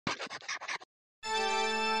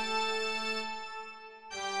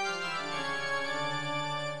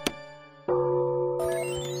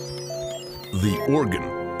The organ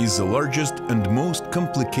is the largest and most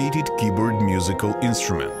complicated keyboard musical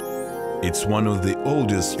instrument. It's one of the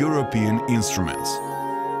oldest European instruments.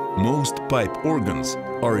 Most pipe organs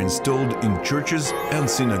are installed in churches and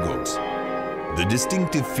synagogues. The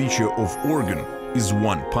distinctive feature of organ is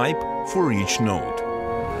one pipe for each note.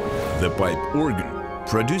 The pipe organ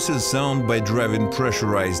produces sound by driving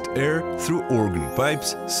pressurized air through organ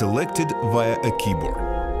pipes selected via a keyboard.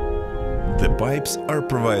 The pipes are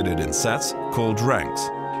provided in sets called ranks,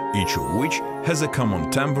 each of which has a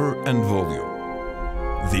common timbre and volume.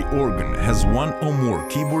 The organ has one or more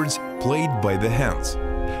keyboards played by the hands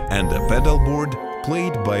and a pedal board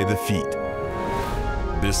played by the feet.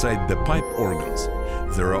 Beside the pipe organs,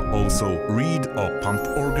 there are also reed or pump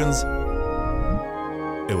organs,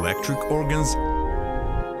 electric organs,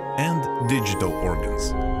 and digital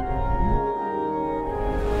organs.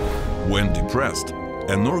 When depressed,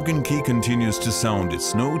 an organ key continues to sound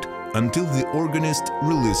its note until the organist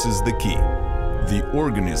releases the key. The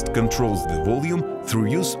organist controls the volume through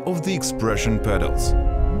use of the expression pedals.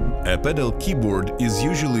 A pedal keyboard is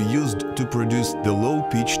usually used to produce the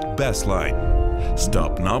low-pitched bass line.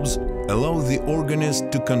 Stop knobs allow the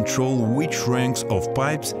organist to control which ranks of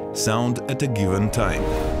pipes sound at a given time.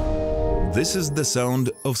 This is the sound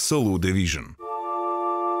of solo division.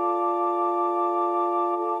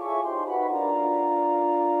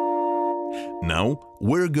 Now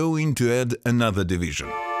we're going to add another division.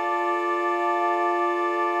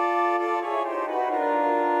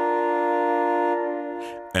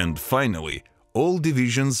 And finally, all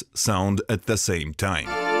divisions sound at the same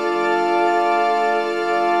time.